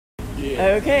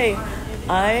Okay,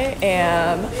 I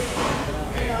am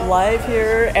live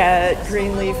here at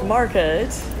GreenLeaf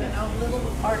Market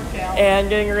and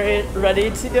getting ready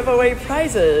to give away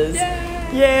prizes.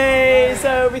 Yay!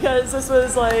 So because this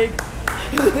was like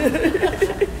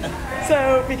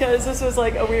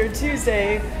a weird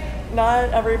Tuesday, not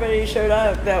everybody showed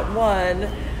up that won,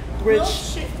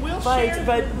 which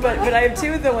but I have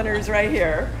two of the winners right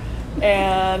here.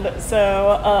 And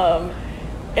so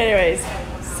anyways,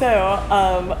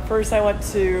 so first I want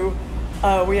to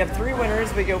we have three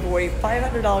winners. We give away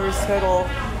 $500 total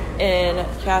in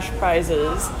cash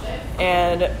prizes,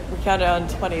 and we counted on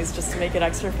 20s just to make it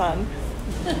extra fun.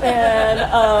 And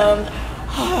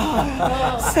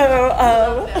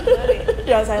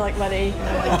yes, I like money.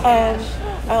 I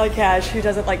like cash. Who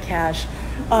doesn't like cash?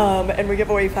 And we give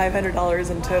away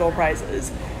 $500 in total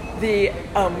prizes.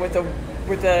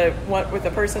 With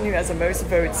the person who has the most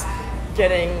votes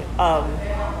getting a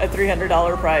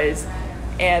 $300 prize,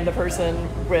 and the person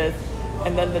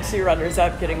and then the two runners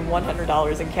up getting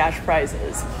 $100 in cash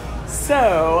prizes.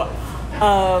 So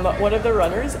one of the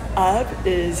runners up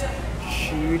is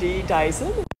Judy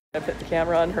Dyson. I put the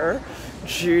camera on her.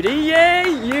 Judy, yay!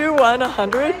 You won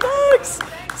 $100.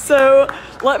 So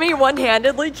let me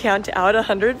one-handedly count out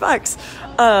 $100.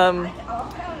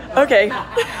 Okay.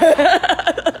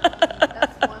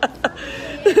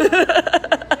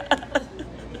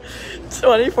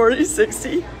 20, 40,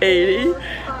 60, 80,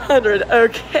 100.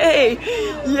 Okay.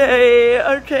 Yay.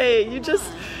 Okay.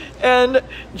 And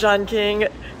John King,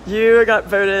 you got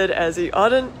voted as the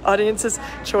audience's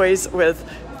choice with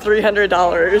 $300.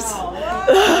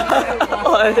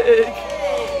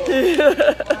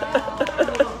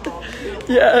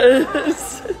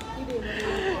 Yes.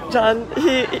 John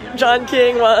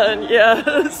King won.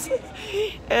 Yes.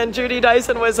 And Judy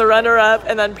Dyson was a runner-up,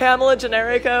 and then Pamela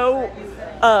Generico,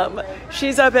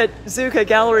 she's up at Zuka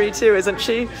Gallery too, isn't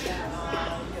she?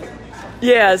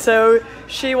 Yeah, so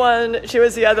she won. She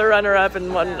was the other runner-up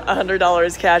and won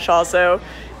 $100 cash also.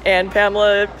 And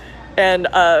Pamela,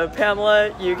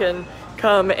 you can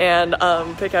come and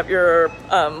pick up your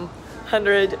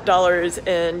 $100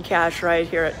 in cash right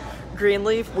here at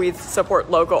Greenleaf. We support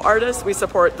local artists. We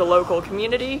support the local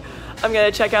community. I'm going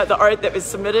to check out the art that was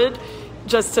submitted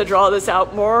just to draw this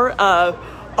out more.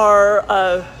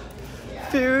 Our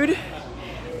food.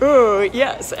 Ooh,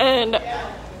 yes. And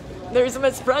there's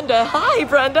Miss Brenda. Hi,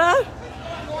 Brenda.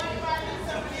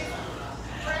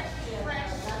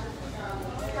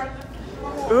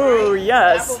 Ooh,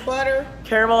 yes. Apple butter.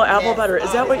 Caramel apple butter.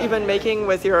 Is that what you've been making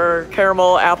with your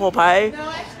caramel apple pie? No,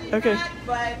 actually okay. Not,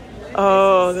 but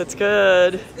oh, that's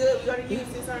good. it's good. We're going to use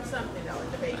this on something though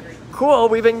in the bakery. Cool.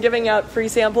 We've been giving out free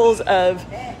samples of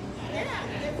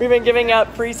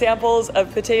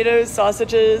potatoes,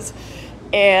 sausages,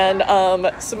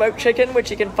 and smoked chicken,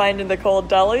 which you can find in the cold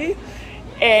deli.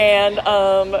 And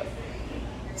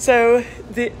so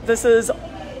this is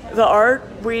the art.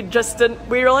 We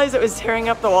realized it was tearing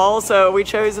up the wall, so we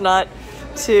chose not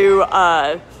to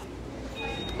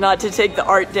take the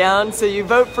art down. So you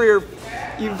vote for your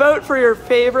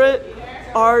favorite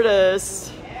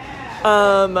artist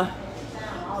right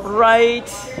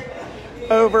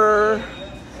over.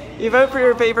 You vote for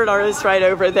your favorite artist right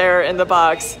over there in the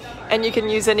box, and you can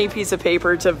use any piece of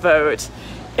paper to vote.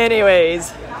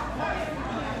 Anyways,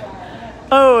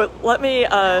 let me.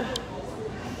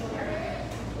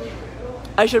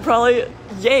 I should probably.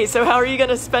 Yay! So how are you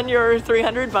gonna spend your $300? I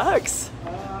don't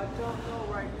know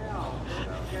right now.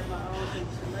 Get my own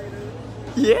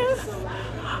tomatoes. Yeah.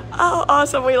 Oh,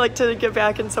 awesome! We like to give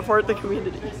back and support the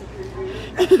community.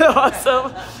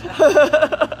 Awesome.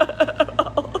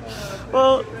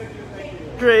 Well,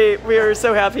 great. We are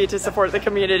so happy to support the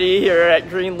community here at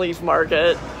GreenLeaf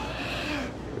Market.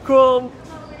 Cool.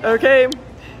 Okay.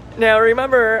 Now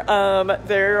remember,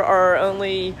 there are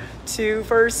only 2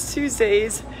 First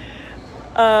Tuesdays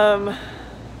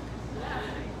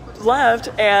left,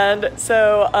 and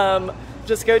so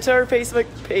just go to our Facebook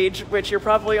page, which you're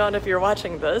probably on if you're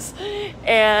watching this,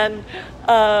 and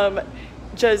to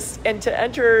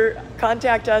enter,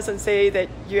 contact us and say that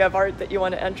you have art that you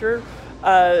want to enter.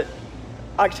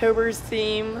 October's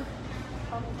theme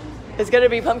is going to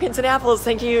be pumpkins and apples.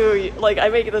 Thank you. Like, I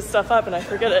make this stuff up and I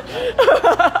forget it.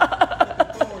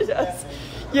 Yes.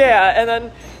 Yeah, and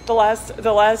then the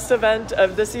last event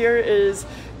of this year is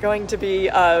going to be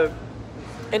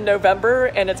in November,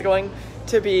 and it's going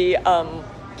to be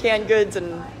canned goods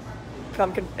and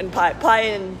pumpkin and pie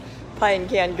and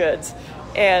canned goods.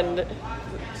 And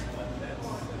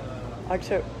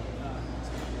October.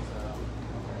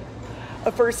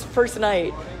 A first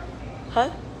night. Huh?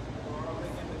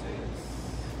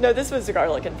 No, this was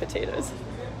garlic and potatoes.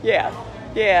 Yeah.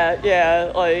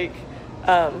 Like,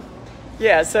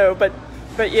 yeah. So, but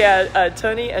yeah,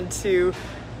 Tony, and to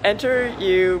enter,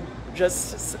 you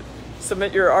just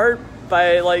submit your art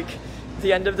by like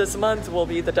the end of this month will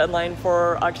be the deadline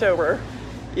for October.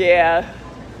 Yeah,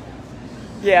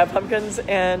 pumpkins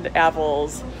and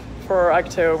apples for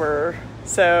October.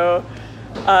 So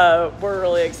we're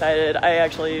really excited. I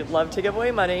actually love to give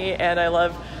away money, and I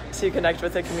love to connect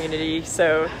with the community.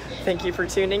 So thank you for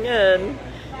tuning in.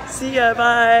 See ya,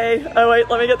 bye. Oh wait,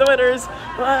 let me get the winners.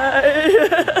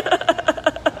 Bye.